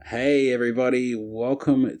Hey everybody,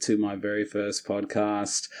 welcome to my very first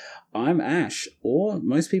podcast. I'm Ash, or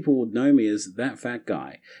most people would know me as That Fat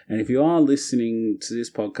Guy. And if you are listening to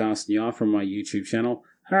this podcast and you are from my YouTube channel,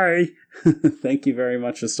 hey, thank you very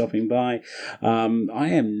much for stopping by. I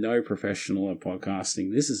am no professional at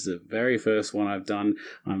podcasting. This is the very first one I've done.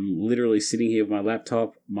 I'm literally sitting here with my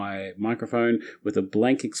laptop, my microphone, with a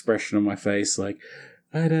blank expression on my face like,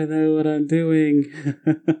 I don't know what I'm doing.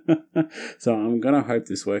 So I'm going to hope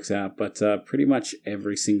this works out. But pretty much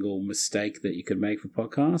every single mistake that you could make for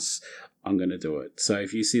podcasts, I'm going to do it. So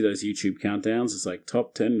if you see those YouTube countdowns, it's like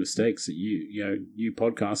top 10 mistakes that you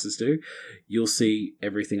podcasters do. You'll see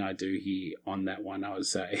everything I do here on that one, I would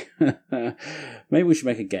say. Maybe we should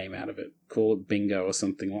make a game out of it. Call it bingo or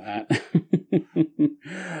something like that.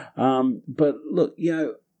 But look,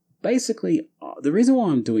 basically, the reason why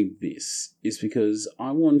I'm doing this is because I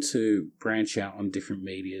want to branch out on different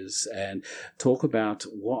medias and talk about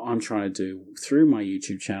what I'm trying to do through my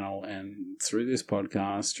YouTube channel and through this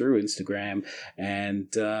podcast, through Instagram,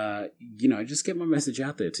 and, just get my message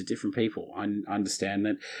out there to different people. I understand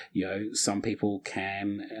that, some people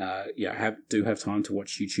can, have time to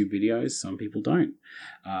watch YouTube videos. Some people don't.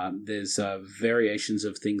 There's variations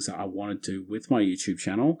of things that I want to do with my YouTube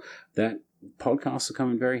channel that podcasts are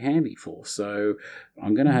coming very handy for. So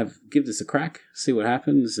I'm going to give this a crack, see what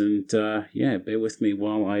happens, and bear with me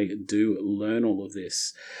while I do learn all of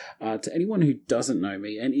this. To anyone who doesn't know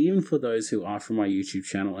me, and even for those who are from my YouTube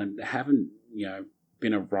channel and haven't,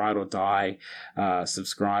 been a ride or die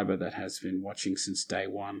subscriber that has been watching since day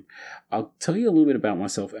one, I'll tell you a little bit about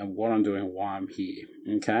myself and what I'm doing and why I'm here.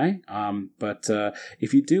 Okay. But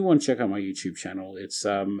if you do want to check out my YouTube channel, it's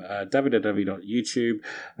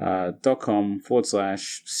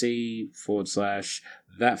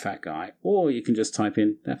www.youtube.com/C/that fat guy, or you can just type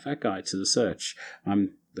in that fat guy to the search.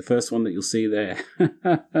 I'm the first one that you'll see there.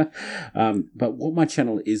 But what my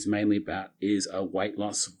channel is mainly about is a weight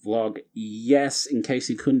loss vlog. Yes, in case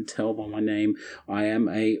you couldn't tell by my name, I am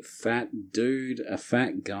a fat dude, a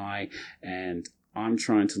fat guy, and I'm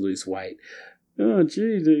trying to lose weight. Oh,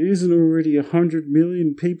 gee, there isn't already 100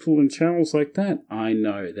 million people and channels like that. I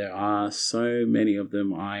know, there are so many of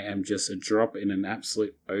them. I am just a drop in an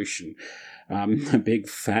absolute ocean. A big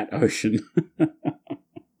fat ocean.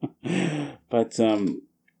 But,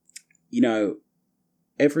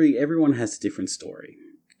 everyone has a different story.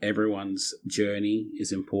 Everyone's journey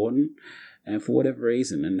is important, and for whatever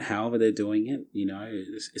reason, and however they're doing it,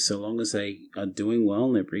 so long as they are doing well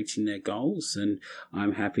and they're reaching their goals, and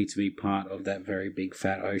I'm happy to be part of that very big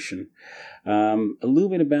fat ocean. A little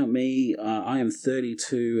bit about me. I am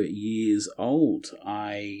 32 years old.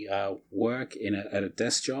 I work at a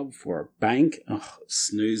desk job for a bank. Oh,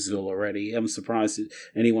 snoozeville already. I'm surprised that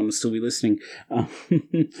anyone will still be listening.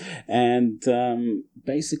 And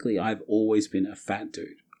basically, I've always been a fat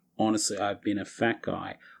dude. Honestly, I've been a fat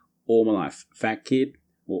guy all my life. Fat kid,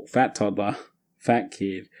 fat toddler, fat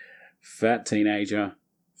kid, fat teenager,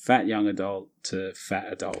 fat young adult to fat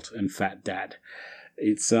adult and fat dad.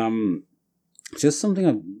 It's just something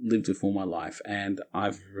I've lived with all my life, and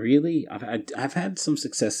I've had some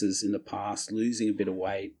successes in the past, losing a bit of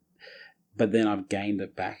weight, but then I've gained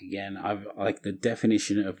it back again. I've like the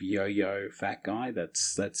definition of yo-yo fat guy.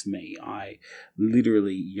 That's me. I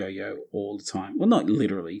literally yo-yo all the time. Well, not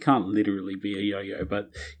literally. You can't literally be a yo-yo,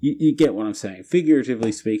 but you get what I'm saying.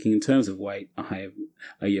 Figuratively speaking, in terms of weight, I have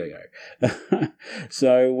a yo-yo.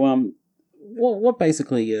 So, what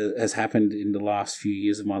basically has happened in the last few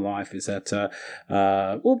years of my life is that, a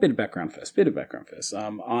bit of background first.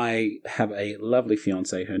 I have a lovely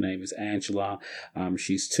fiancée. Her name is Angela.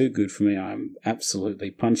 She's too good for me. I'm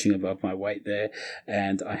absolutely punching above my weight there.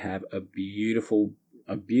 And I have a beautiful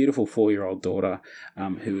 4-year-old daughter,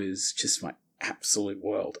 who is just my absolute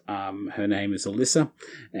world. Her name is Alyssa,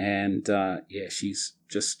 and she's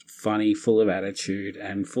just funny, full of attitude,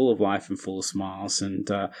 and full of life, and full of smiles,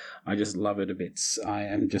 and I just love it a bit. I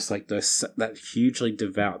am just like that hugely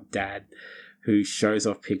devout dad who shows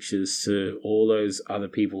off pictures to all those other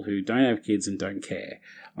people who don't have kids and don't care.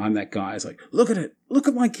 I'm that guy who's like, look at it, look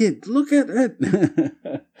at my kid, look at it.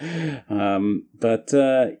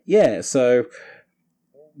 So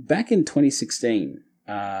back in 2016,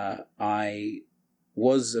 I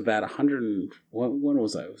was about 100. When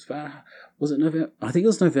was I? Was it November? I think it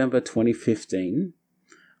was November 2015.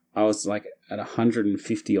 I was like at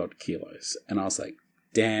 150 odd kilos, and I was like,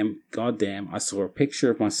 goddamn! I saw a picture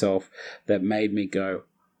of myself that made me go,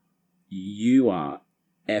 "You are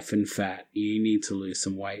effing fat. You need to lose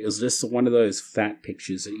some weight." It was just one of those fat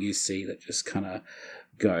pictures that you see that just kind of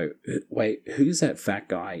go, wait, who's that fat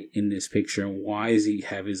guy in this picture, and why does he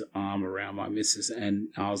have his arm around my missus? And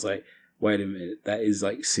I was like, wait a minute, that is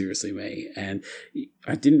like seriously me. And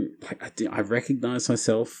I recognized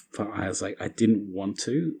myself, but I was like, I didn't want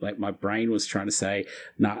to. Like, my brain was trying to say,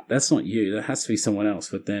 nah, that's not you. That has to be someone else.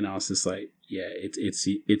 But then I was just like, yeah,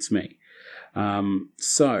 it's me.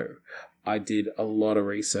 So I did a lot of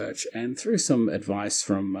research, and through some advice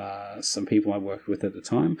from some people I worked with at the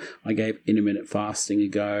time, I gave intermittent fasting a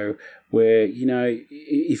go. Where,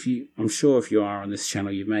 I'm sure if you are on this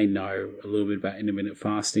channel, you may know a little bit about intermittent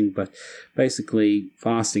fasting, but basically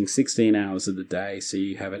fasting 16 hours of the day, so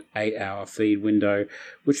you have an 8-hour feed window,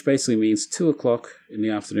 which basically means 2 o'clock in the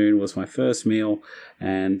afternoon was my first meal,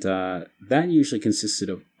 and that usually consisted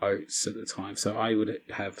of oats at the time. So I would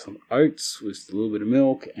have some oats with a little bit of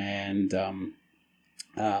milk, and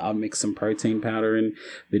I'll mix some protein powder in,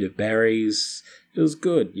 a bit of berries. It was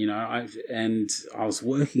good, I was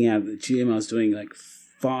working out at the gym. I was doing like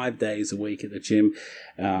 5 days a week at the gym.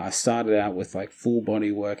 I started out with like full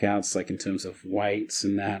body workouts, like in terms of weights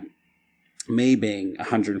and that. Me being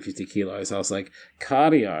 150 kilos, I was like,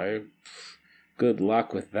 cardio, good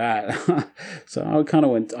luck with that. So I kind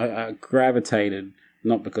of I gravitated,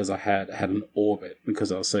 not because I had an orbit,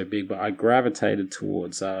 because I was so big, but I gravitated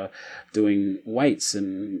towards doing weights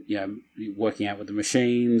and working out with the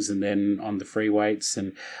machines, and then on the free weights.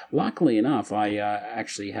 And luckily enough, I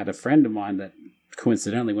actually had a friend of mine that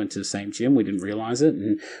coincidentally went to the same gym. We didn't realize it,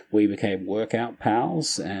 and we became workout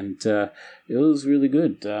pals, and it was really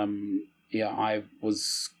good. I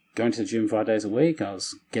was going to the gym 5 days a week. I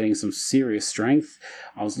was getting some serious strength.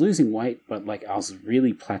 I was losing weight, but like I was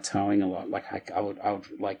really plateauing a lot. Like I would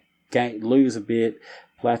like lose a bit,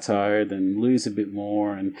 plateau, then lose a bit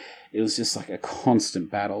more, and it was just like a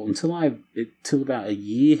constant battle until about a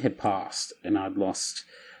year had passed, and I'd lost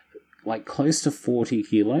like close to 40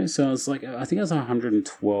 kilos. So I was like, I think I was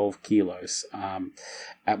 112 kilos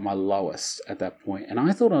at my lowest at that point, and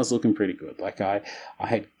I thought I was looking pretty good. Like I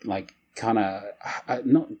had like kind of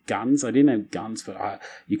not guns. I didn't have guns, but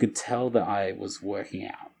you could tell that I was working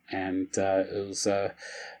out, and it was I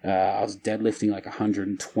was deadlifting like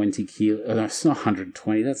 120 kilos. No, it's not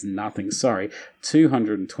 120. That's nothing. Sorry,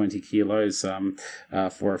 220 kilos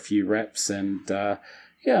for a few reps, and I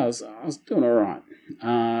was doing all right.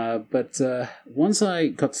 But once I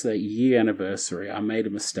got to the year anniversary, I made a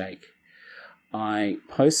mistake. I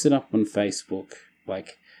posted up on Facebook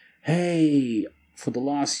like, "Hey, for the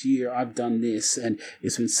last year, I've done this, and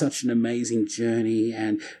it's been such an amazing journey,"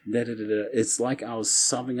 and da-da-da-da. It's like I was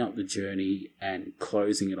summing up the journey and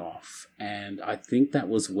closing it off. And I think that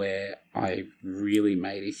was where I really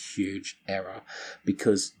made a huge error,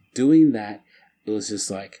 because doing that, it was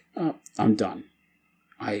just like, oh, I'm done.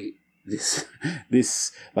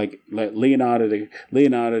 This like Leonardo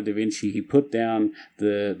da Vinci, he put down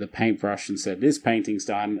the paintbrush and said, "This painting's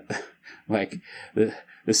done." Like the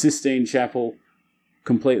Sistine Chapel,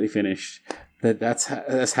 completely finished. That's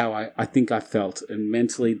how I think I felt, and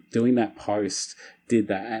mentally doing that post did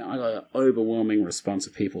that, and I got an overwhelming response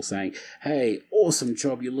of people saying, "Hey, awesome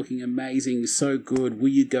job! You're looking amazing, so good. Will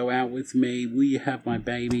you go out with me? Will you have my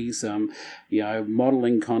babies?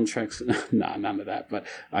 Modeling contracts." No, none of that. But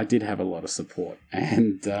I did have a lot of support,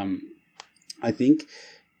 and I think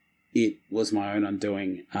it was my own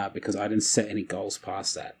undoing because I didn't set any goals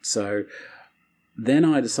past that. So then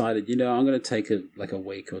I decided, I'm going to take a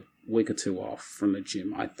week or two off from the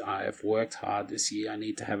gym. I've worked hard this year. I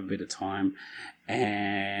need to have a bit of time.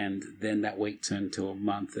 And then that week turned to a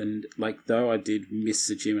month. And like, though I did miss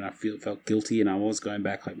the gym and I felt guilty, and I was going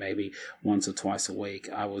back like maybe once or twice a week,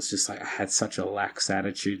 I was just like, I had such a lax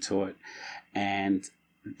attitude to it. And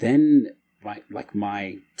then like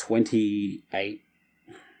my 28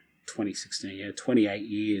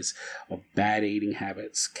 years of bad eating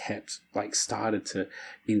habits started to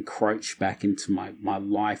encroach back into my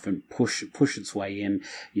life and push its way in,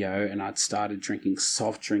 and I'd started drinking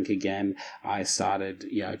soft drink again. I started,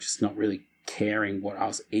 just not really caring what I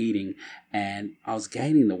was eating, and I was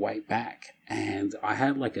gaining the weight back. And I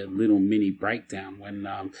had like a little mini breakdown when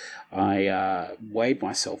I weighed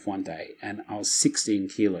myself one day, and I was 16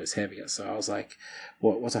 kilos heavier. So I was like,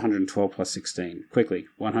 what's 112 plus 16? Quickly,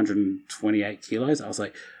 128 kilos. I was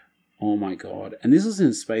like, oh my God. And this was in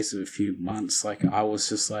the space of a few months. Like, I was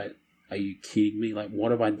just like, are you kidding me? Like,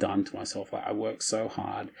 what have I done to myself? Like, I worked so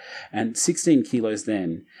hard, and 16 kilos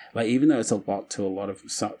then, like, even though it's a lot to a lot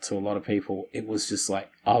of people, it was just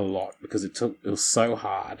like a lot, because it was so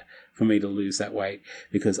hard for me to lose that weight,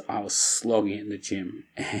 because I was slogging it in the gym,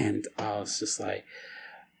 and I was just like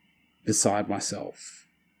beside myself.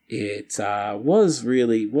 it was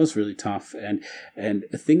really tough. And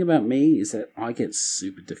the thing about me is that I get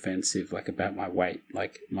super defensive, like about my weight.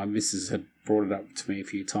 Like my missus had brought it up to me a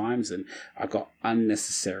few times, and I got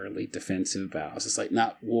unnecessarily defensive about it. I was just like,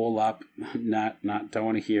 nah, wall up, nah, don't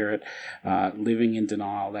want to hear it. Living in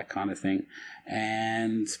denial, that kind of thing.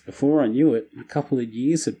 And before I knew it, a couple of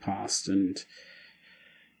years had passed, and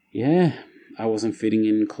yeah, I wasn't fitting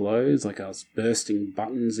in clothes. Like I was bursting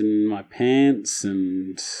buttons in my pants,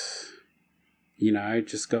 and it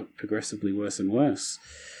just got progressively worse and worse,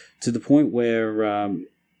 to the point where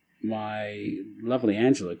my lovely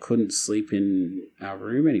Angela couldn't sleep in our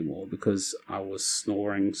room anymore because I was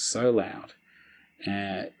snoring so loud,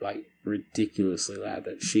 like ridiculously loud,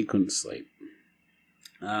 that she couldn't sleep.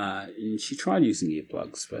 And she tried using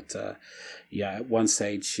earplugs, but at one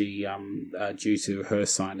stage she, due to her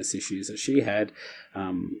sinus issues that she had,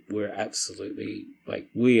 we're absolutely, like,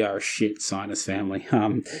 we are a shit sinus family.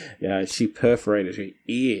 She perforated her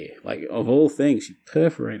ear, like, of all things, she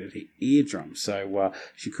perforated her eardrum, so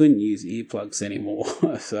she couldn't use earplugs anymore.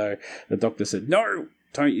 So the doctor said, no,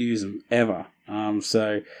 don't use them ever.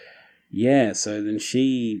 So then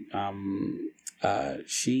she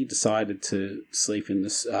decided to sleep in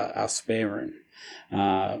this our spare room,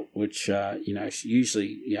 which she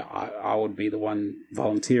usually I would be the one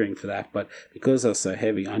volunteering for that, but because I was so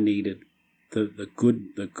heavy, I needed the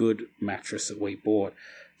good mattress that we bought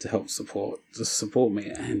to help support me.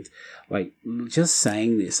 And like, just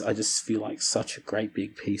saying this, I just feel like such a great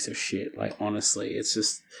big piece of shit. Like, honestly, it's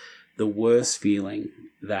just the worst feeling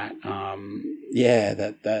that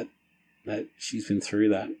that she's been through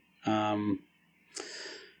that.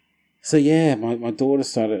 So yeah, my daughter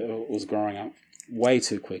was growing up way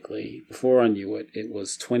too quickly. Before I knew it, it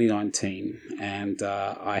was 2019, and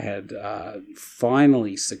I had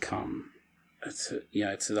finally succumbed to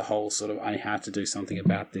the whole sort of, I have to do something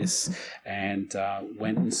about this, and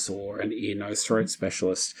went and saw an ear, nose, throat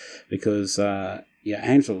specialist because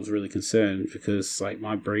Angela was really concerned because, like,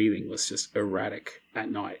 my breathing was just erratic at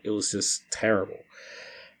night. It was just terrible,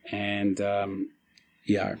 and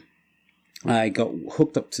I got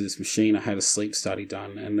hooked up to this machine. I had a sleep study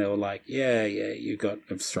done, and they were like, yeah, you got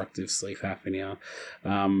obstructive sleep apnea.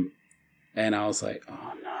 And I was like,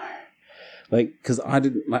 oh no. Like, because I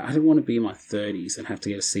didn't want to be in my 30s and have to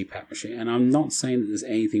get a CPAP machine. And I'm not saying that there's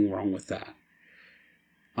anything wrong with that.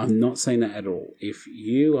 I'm not saying that at all. If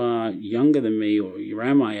you are younger than me, or you're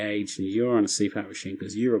around my age and you're on a CPAP machine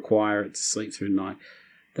because you require it to sleep through the night,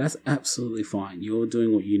 that's absolutely fine. You're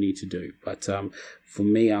doing what you need to do. But for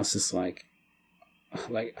me, I was just like,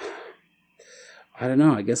 I don't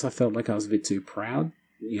know. I guess I felt like I was a bit too proud.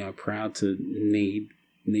 Proud to need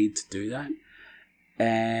to do that.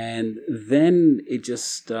 And then it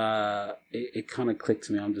just it kind of clicked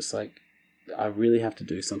to me. I'm just like, I really have to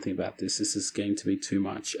do something about this. This is going to be too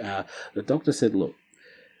much. The doctor said, look,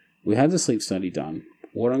 we had the sleep study done.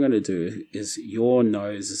 What I'm going to do is, your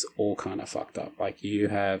nose is all kind of fucked up. Like, you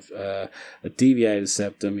have a deviated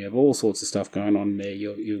septum. You have all sorts of stuff going on there.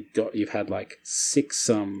 You've had like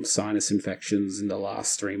 6 sinus infections in the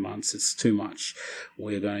last 3 months. It's too much.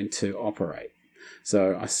 We're going to operate.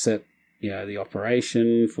 So I set the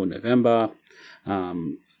operation for November. I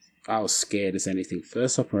was scared as anything.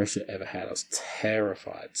 First operation I ever had. I was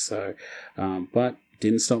terrified. So, but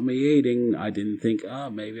didn't stop me eating. I didn't think,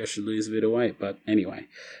 maybe I should lose a bit of weight. But anyway,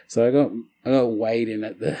 so I got weighed in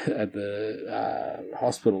at the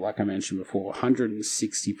hospital, like I mentioned before,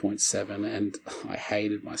 160.7, and I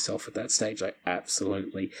hated myself at that stage. I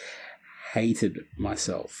absolutely hated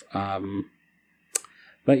myself.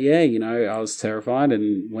 But yeah, I was terrified,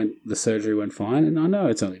 and the surgery went fine. And I know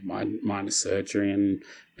it's only minor surgery, and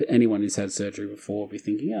anyone who's had surgery before will be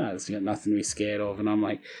thinking, there's nothing to be scared of. And I'm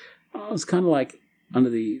like, I was kind of like under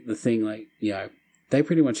the thing, like, they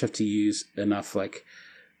pretty much have to use enough like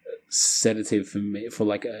sedative for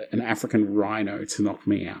like an African rhino to knock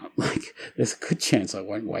me out. Like, there's a good chance I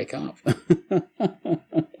won't wake up.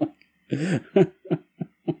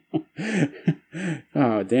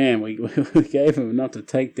 Oh damn! We gave him enough to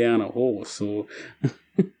take down a horse, or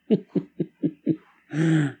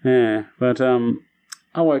yeah. But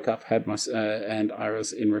I woke up, had my and I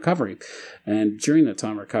was in recovery, and during that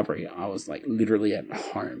time of recovery, I was like literally at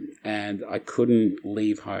home, and I couldn't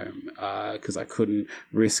leave home because I couldn't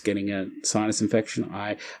risk getting a sinus infection.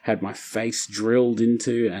 I had my face drilled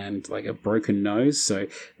into and like a broken nose, so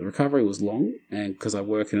the recovery was long. And because I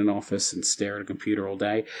work in an office and stare at a computer all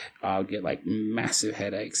day, I would get like massive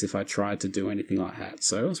headaches if I tried to do anything like that.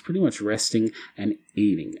 So I was pretty much resting and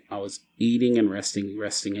eating. I was eating and resting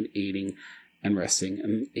and eating and resting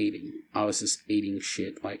and eating. I was just eating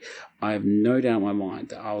shit. Like, I have no doubt in my mind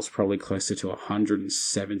that I was probably closer to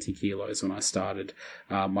 170 kilos when I started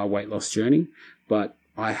my weight loss journey, but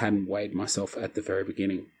I hadn't weighed myself at the very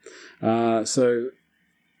beginning. So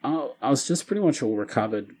I was just pretty much all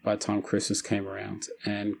recovered by the time Christmas came around,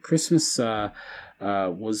 and Christmas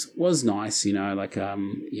was nice, like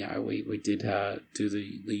we did do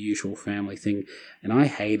the usual family thing, and I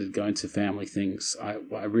hated going to family things.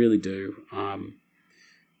 I really do,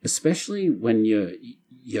 especially when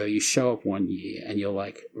you show up one year and you're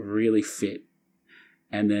like really fit,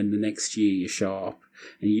 and then the next year you show up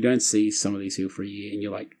and you don't see some of these people for a year, and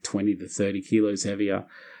you're like 20 to 30 kilos heavier.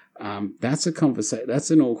 That's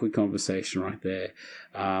That's an awkward conversation right there.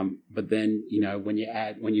 But then, when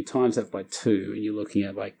you times that by 2 and you're looking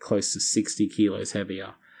at like close to 60 kilos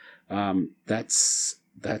heavier, that's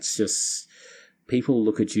just, people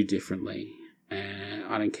look at you differently. And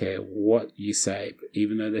I don't care what you say, but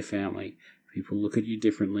even though they're family, people look at you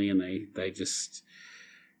differently, and they just,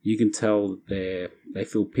 you can tell they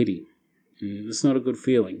feel pity. And it's not a good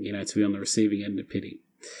feeling, to be on the receiving end of pity.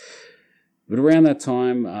 But around that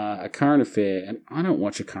time, a current affair, and I don't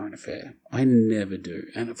watch a current affair. I never do.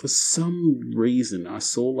 And for some reason, I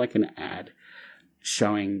saw like an ad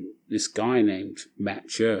showing this guy named Matt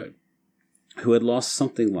Jerd, who had lost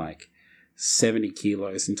something like 70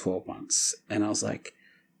 kilos in 12 months. And I was like,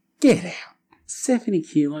 get out. 70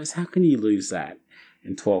 kilos? How can you lose that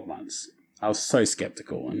in 12 months? I was so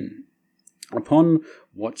skeptical. And upon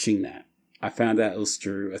watching that, I found out it was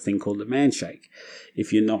through a thing called the Man Shake.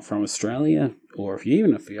 If you're not from Australia, or if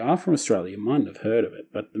you are from Australia, you might have heard of it.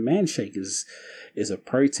 But the Man Shake is a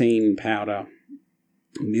protein powder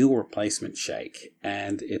meal replacement shake,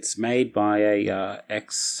 and it's made by a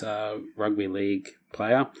ex rugby league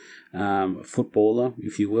player, footballer,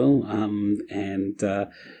 if you will, and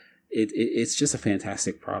it's just a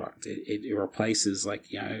fantastic product. It replaces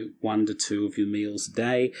 1 to 2 of your meals a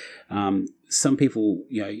day. Some people,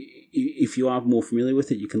 if you are more familiar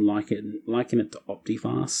with it, you can liken it to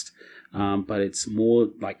Optifast, but it's more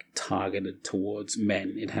like targeted towards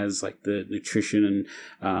men. It has like the nutrition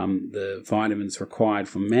and the vitamins required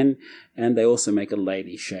for men, and they also make a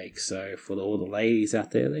lady shake. So for all the ladies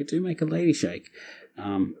out there, they do make a lady shake.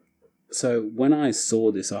 So when I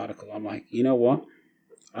saw this article, I'm like, you know what?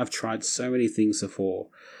 I've tried so many things before.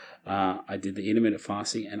 I did the intermittent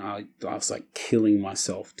fasting, and I was like killing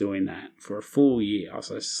myself doing that for a full year. I was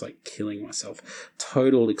just like killing myself,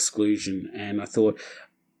 total exclusion. And I thought,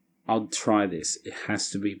 I'll try this. It has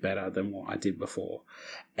to be better than what I did before.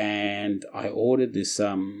 And I ordered this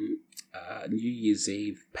New Year's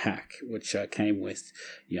Eve pack, which came with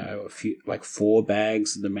a few, like 4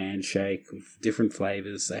 bags of the Man Shake with different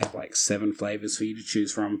flavors. They have like 7 flavors for you to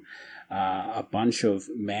choose from. A bunch of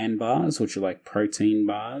Man bars, which are like protein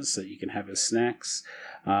bars that you can have as snacks.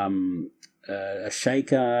 A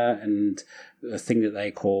shaker, and a thing that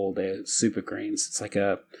they call their super greens. It's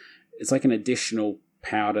like an additional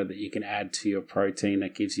powder that you can add to your protein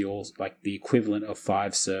that gives you all like the equivalent of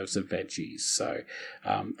 5 serves of veggies. So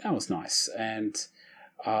that was nice. And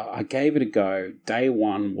I gave it a go. Day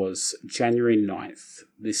 1 was January 9th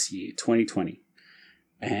this year, 2020.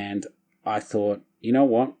 And I thought, you know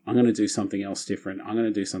what? I'm going to do something else different. I'm going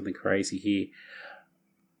to do something crazy here.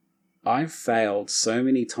 I've failed so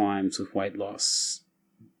many times with weight loss.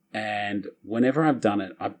 And whenever I've done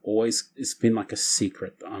it, it's been like a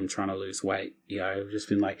secret that I'm trying to lose weight. It's just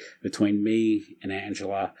been like between me and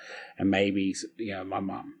Angela and maybe, my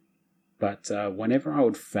mum. But whenever I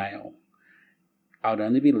would fail, I would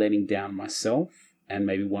only be letting down myself and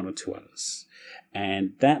maybe 1 or 2 others.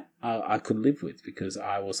 And that I could live with, because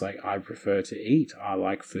I was like, I prefer to eat. I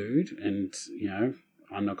like food, and,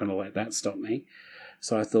 I'm not going to let that stop me.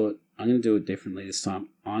 So I thought, I'm going to do it differently this time.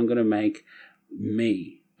 I'm going to make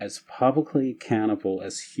me as publicly accountable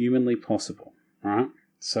as humanly possible, right?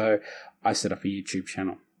 So I set up a YouTube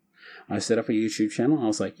channel. I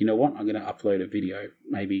was like, you know what? I'm going to upload a video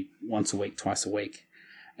maybe once a week, twice a week,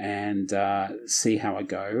 and see how I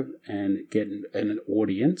go and get an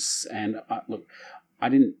audience. And look, I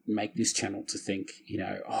didn't make this channel to think,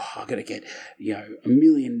 I'm going to get, a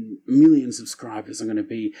million subscribers. I'm going to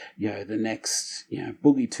be, the next,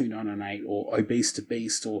 Boogie 298 or Obese to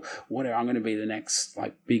Beast or whatever. I'm going to be the next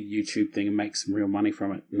like big YouTube thing and make some real money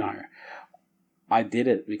from it. No, I did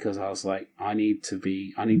it because I was like, I need to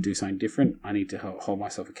do something different. I need to hold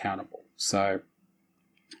myself accountable. So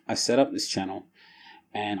I set up this channel,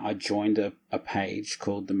 and I joined a page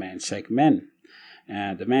called the Man Shake Men.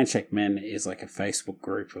 The Man Shake Men is like a Facebook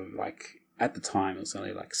group of like, at the time it was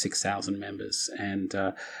only like 6,000 members, and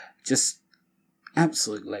just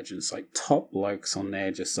absolute legends, like top blokes on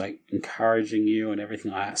there, just like encouraging you and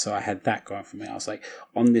everything like that. So I had that going for me. I was like,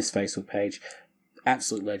 on this Facebook page,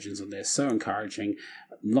 absolute legends on there, so encouraging.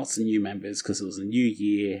 Lots of new members because it was a new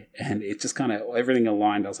year, and it just kind of everything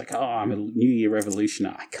aligned. I was like, oh, I'm a New Year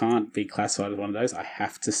revolutioner. I can't be classified as one of those. I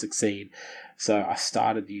have to succeed. So I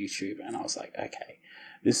started YouTube, and I was like, okay,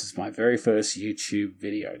 this is my very first YouTube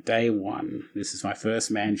video, day one. This is my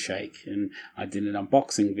first man shake, and I did an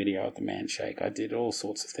unboxing video of the man shake. I did all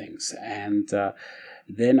sorts of things, and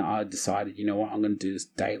then I decided, you know what, I'm going to do this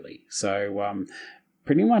daily. So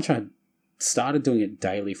pretty much I started doing it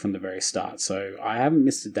daily from the very start. So I haven't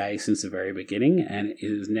missed a day since the very beginning, and it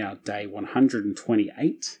is now day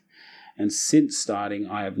 128. And since starting,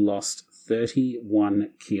 I have lost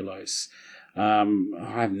 31 kilos. I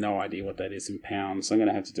have no idea what that is in pounds. I'm going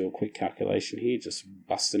to have to do a quick calculation here, just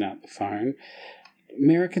busting out the phone.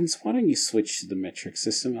 Americans, why don't you switch to the metric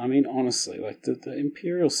system? I mean, honestly, like the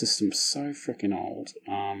imperial system's so freaking old.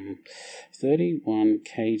 31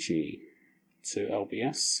 kg to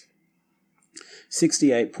LBS.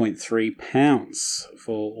 68.3 pounds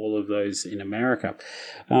for all of those in America.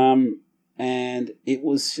 And it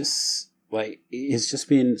was just like, it's just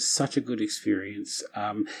been such a good experience.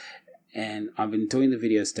 And I've been doing the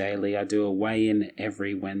videos daily. I do a weigh-in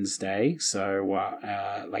every Wednesday. So,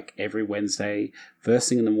 like every Wednesday, first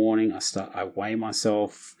thing in the morning, I weigh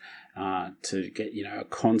myself to get, a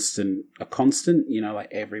constant, like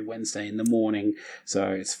every Wednesday in the morning.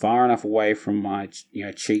 So it's far enough away from my,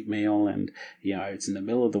 cheat meal, and, it's in the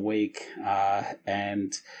middle of the week.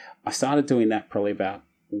 And I started doing that probably about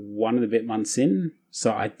 1 and a bit months in.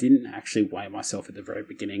 So I didn't actually weigh myself at the very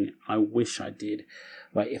beginning. I wish I did.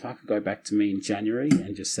 Like, if I could go back to me in January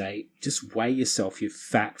and just say, just weigh yourself, you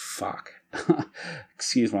fat fuck.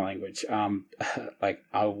 Excuse my language. Like,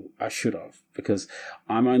 I should have, because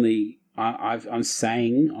I'm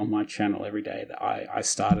saying on my channel every day that I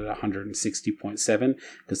started at 160.7,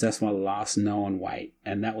 because that's my last known weight,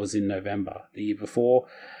 and that was in November. The year before,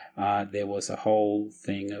 there was a whole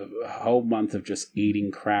month of just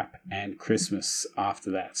eating crap, and Christmas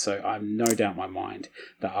after that. So I've no doubt in my mind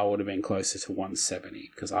that I would have been closer to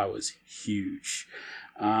 170, because I was huge.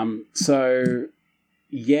 So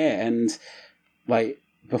yeah, and like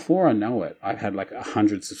before I know it, I've had like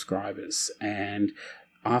 100 subscribers, and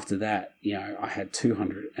after that, I had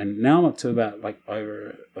 200, and now I'm up to about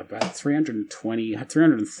 320,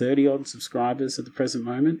 330 odd subscribers at the present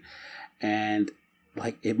moment. And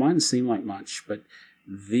like, it mightn't seem like much, but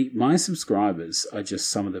my subscribers are just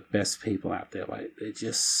some of the best people out there. Like, they're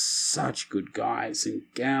just such good guys and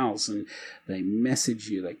gals, and they message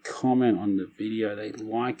you, they comment on the video, they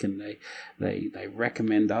like, and they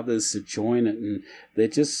recommend others to join it, and they're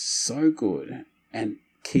just so good and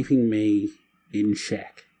keeping me in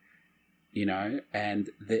check, and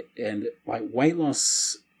like weight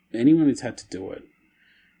loss, anyone who's had to do it,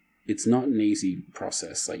 it's not an easy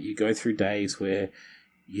process. Like, you go through days where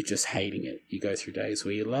you're just hating it. You go through days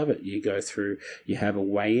where you love it. You have a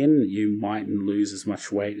weigh-in. You mightn't lose as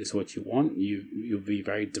much weight as what you want. You'll be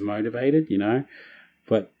very demotivated,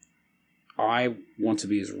 But I want to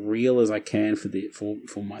be as real as I can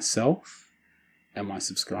for myself and my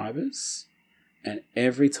subscribers. And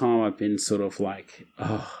every time I've been sort of like,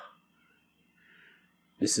 oh,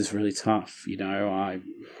 this is really tough, even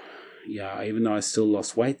though I still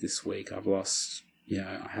lost weight this week, I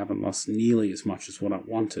haven't lost nearly as much as what I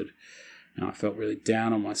wanted. And I felt really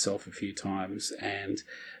down on myself a few times, and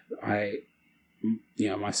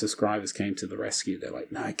my subscribers came to the rescue. They're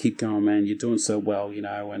like, no, keep going, man. You're doing so well,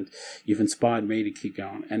 and you've inspired me to keep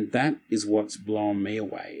going. And that is what's blown me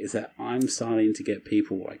away, is that I'm starting to get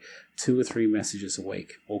people like 2 or 3 messages a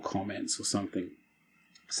week or comments or something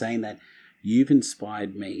saying that you've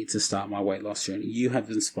inspired me to start my weight loss journey. You have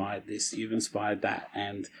inspired this, you've inspired that.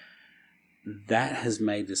 And that has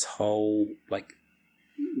made this whole, like,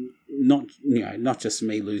 not just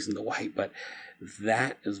me losing the weight, but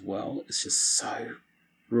that as well is just so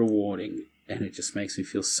rewarding, and it just makes me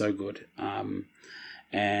feel so good.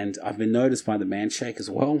 And I've been noticed by the Man Shake as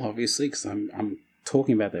well, obviously, because I'm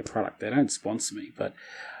talking about their product. They don't sponsor me, but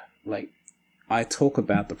like, I talk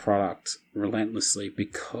about the product relentlessly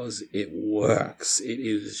because it works. It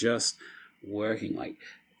is just working. Like,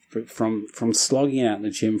 from slogging out in the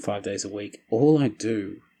gym 5 days a week, all I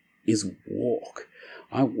do is walk.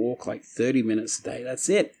 I walk like 30 minutes a day. That's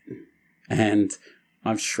it. And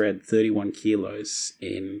I've shred 31 kilos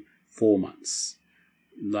in 4 months.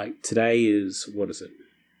 Like, today is, what is it?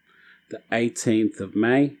 The 18th of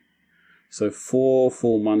May. So 4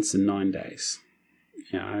 full months and 9 days.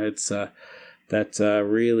 It's that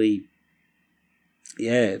really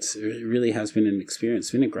it really has been an experience.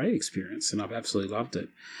 It's been a great experience, and I've absolutely loved it.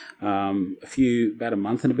 About a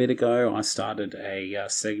month and a bit ago, I started a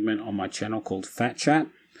segment on my channel called Fat Chat,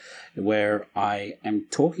 where I am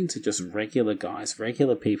talking to just regular guys,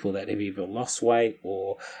 regular people that have either lost weight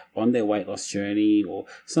or on their weight loss journey or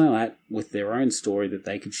something like that, with their own story that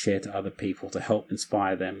they could share to other people to help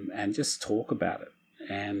inspire them and just talk about it.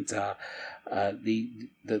 And the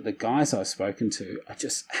guys I've spoken to are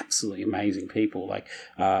just absolutely amazing people.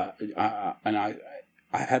 I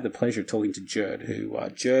had the pleasure of talking to Jerd, who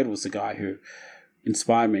Jerd was the guy who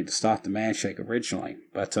inspired me to start the Man Shake originally.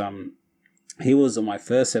 But he was on my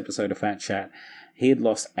first episode of Fat Chat. He had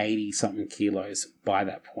lost 80 something kilos by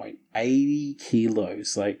that point. 80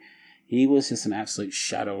 kilos, he was just an absolute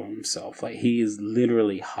shadow of himself. He is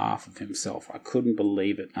literally half of himself. I couldn't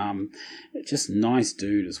believe it. Just nice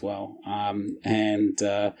dude as well. I've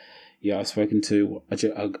spoken to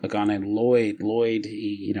a guy named Lloyd. Lloyd,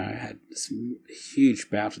 he had this huge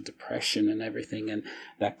bout of depression and everything, and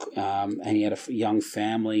he had a young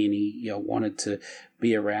family, and he wanted to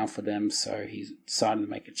be around for them, so he decided to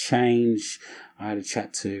make a change. I had a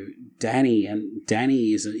chat to Danny, and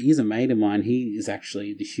Danny he's a mate of mine. He is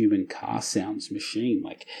actually the human car sounds machine.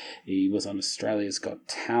 He was on Australia's Got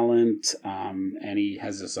Talent, and he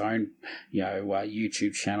has his own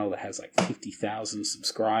YouTube channel that has 50,000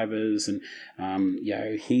 subscribers, and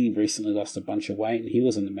he recently lost a bunch of weight, and he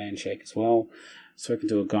was in the Man Shake as well. Spoken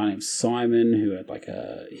to a guy named Simon who had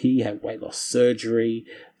he had weight loss surgery.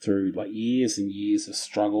 Through years and years of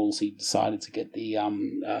struggles, he decided to get the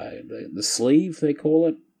sleeve, they call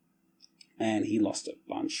it, and he lost a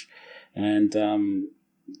bunch. And who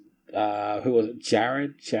was it?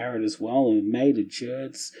 Jared as well, who made a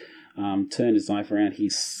Jerd's, turned his life around. He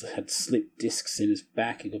had slipped discs in his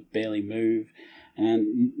back. He could barely move.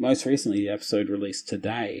 And most recently, the episode released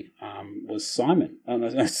today was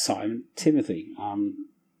Timothy.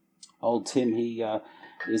 Old Tim, he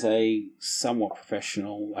is a somewhat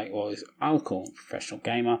professional, I'll call him a professional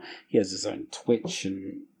gamer. He has his own Twitch,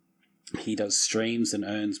 and he does streams and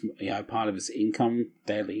earns part of his income,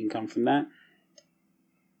 daily income from that.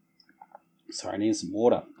 Sorry, I need some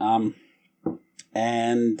water.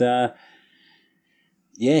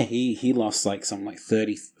 He lost something like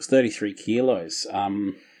 33 kilos.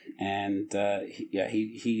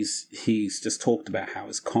 He's just talked about how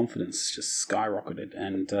his confidence just skyrocketed,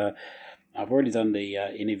 and I've already done the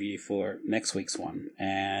interview for next week's one,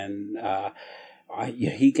 and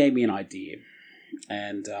he gave me an idea,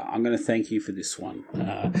 and I'm going to thank you for this one.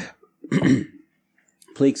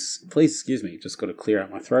 Please excuse me, just got to clear out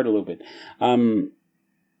my throat a little bit.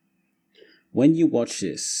 When you watch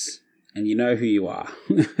this, and you know who you are,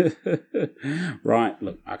 right?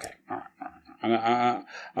 Look, okay, all right.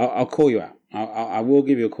 I'll call you out. I will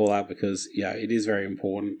give you a call out because it is very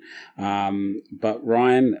important. But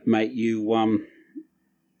Ryan, mate, you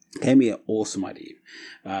gave me an awesome idea.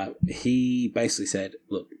 He basically said,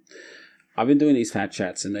 "Look, I've been doing these Fat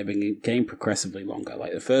Chats, and they've been getting progressively longer.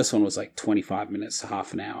 The first one was 25 minutes to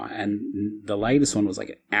half an hour, and the latest one was an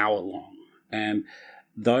hour long. And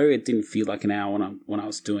though it didn't feel like an hour when I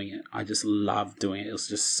was doing it, I just loved doing it. It was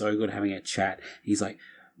just so good having a chat." He's like,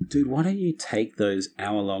 "Dude, why don't you take those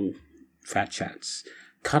hour-long Fat Chats,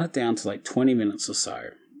 cut it down to 20 minutes or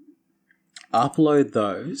so, upload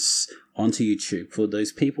those onto YouTube for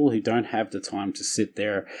those people who don't have the time to sit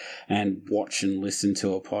there and watch and listen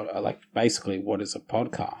to basically what is a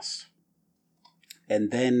podcast,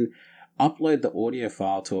 and then upload the audio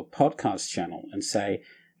file to a podcast channel and say,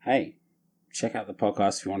 hey, check out the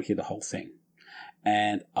podcast if you want to hear the whole thing."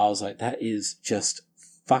 And I was like, that is just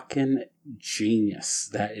fucking genius.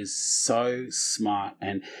 That is so smart.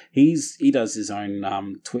 And he does his own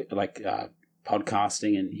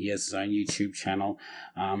podcasting, and he has his own YouTube channel.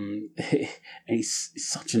 And he's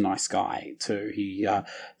such a nice guy too. He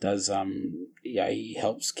does he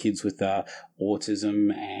helps kids with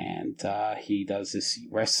autism, and he does this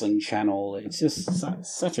wrestling channel. It's just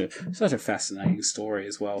such a fascinating story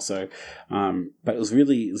as well. So but it was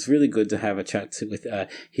really good to have a chat with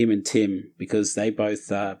him and Tim, because they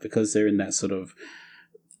both because they're in that sort of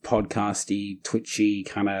podcasty, twitchy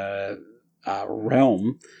kind of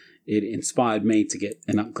realm. It inspired me to get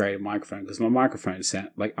an upgraded microphone, because my microphone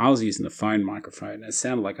sounded like I was using the phone microphone, and it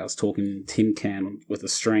sounded like I was talking tin can with a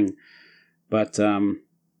string. But so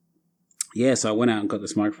I went out and got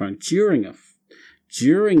this microphone during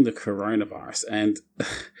the coronavirus, and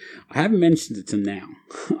I haven't mentioned it to now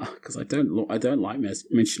because I don't like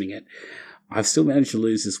mentioning it. I've still managed to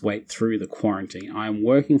lose this weight through the quarantine. I'm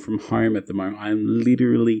working from home at the moment. I'm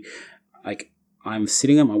literally I'm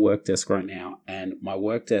sitting at my work desk right now, and my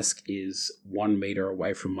work desk is 1 meter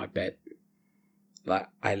away from my bed. Like,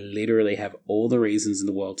 I literally have all the reasons in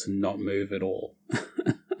the world to not move at all.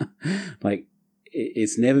 Like,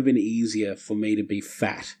 it's never been easier for me to be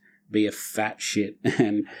a fat shit,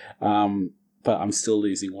 and but I'm still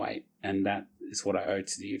losing weight, and that is what I owe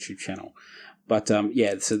to the YouTube channel. But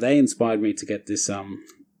so they inspired me to get this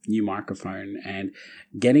new microphone, and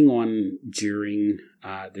getting on during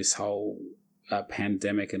this whole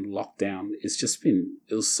pandemic and lockdown, it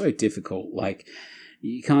was so difficult. Like,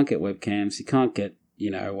 you can't get webcams, you can't get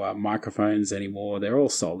microphones anymore. They're all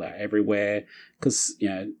sold out everywhere because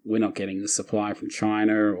we're not getting the supply from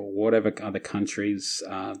China or whatever other countries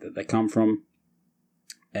that they come from.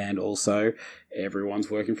 And also, everyone's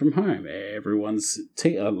working from home. Everyone's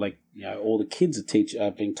all the kids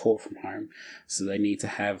are being taught from home, so they need to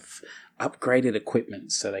have upgraded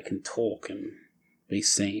equipment so they can talk and be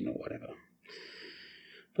seen or whatever.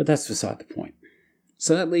 But that's beside the point.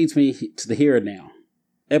 So that leads me to the here and now.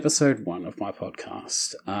 Episode 1 of my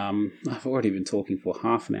podcast. I've already been talking for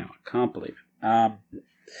half an hour. I can't believe it.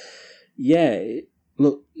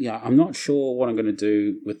 I'm not sure what I'm going to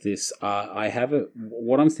do with this.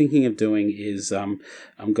 What I'm thinking of doing is I'm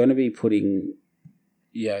going to be putting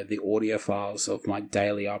the audio files of my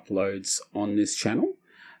daily uploads on this channel.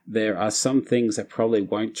 There are some things that probably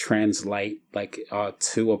won't translate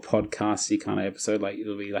to a podcasty kind of episode. Like,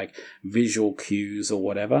 it'll be like visual cues or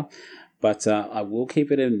whatever. But I will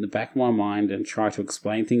keep it in the back of my mind and try to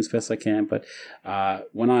explain things best I can. But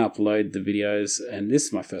when I upload the videos, and this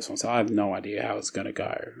is my first one, so I have no idea how it's going to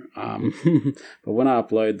go. But when I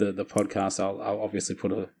upload the podcast, I'll obviously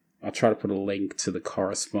I'll try to put a link to the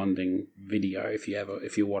corresponding video if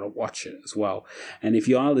you want to watch it as well. And if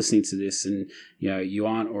you are listening to this and you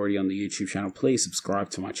aren't already on the YouTube channel, please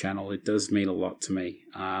subscribe to my channel. It does mean a lot to me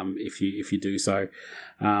if you do so.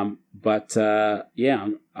 I'm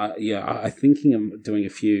thinking of doing a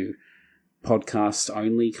few podcast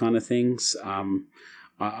only kind of things.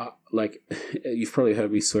 You've probably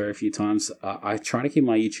heard me swear a few times. I try to keep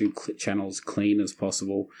my YouTube channel as clean as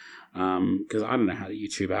possible because I don't know how the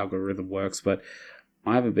YouTube algorithm works, but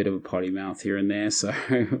I have a bit of a potty mouth here and there, so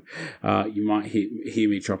you might hear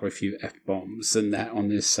me drop a few F-bombs and that on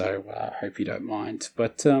this, so I hope you don't mind.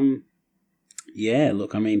 But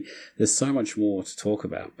look, I mean, there's so much more to talk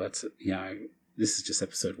about, but this is just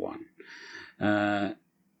episode 1.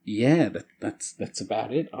 That's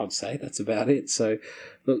about it. I'd say that's about it. So,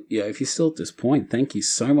 look, if you're still at this point, thank you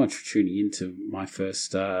so much for tuning into my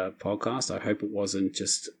first podcast. I hope it wasn't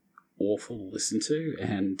just awful to listen to.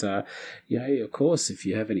 And of course, if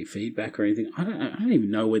you have any feedback or anything, I don't even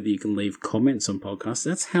know whether you can leave comments on podcasts.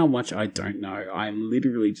 That's how much I don't know. I'm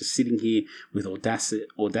literally just sitting here with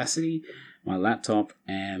Audacity, my laptop,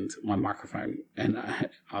 and my microphone, and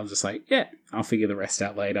I was just like, I'll figure the rest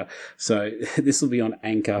out later. So this will be on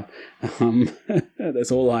Anchor.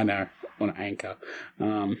 That's all I know on Anchor.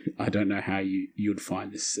 I don't know how you'd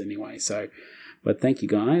find this anyway. So, but thank you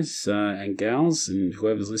guys and gals and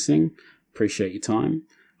whoever's listening. Appreciate your time.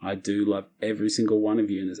 I do love every single one of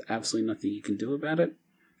you, and there's absolutely nothing you can do about it.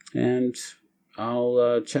 And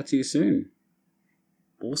I'll chat to you soon.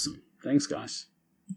 Awesome. Thanks, guys.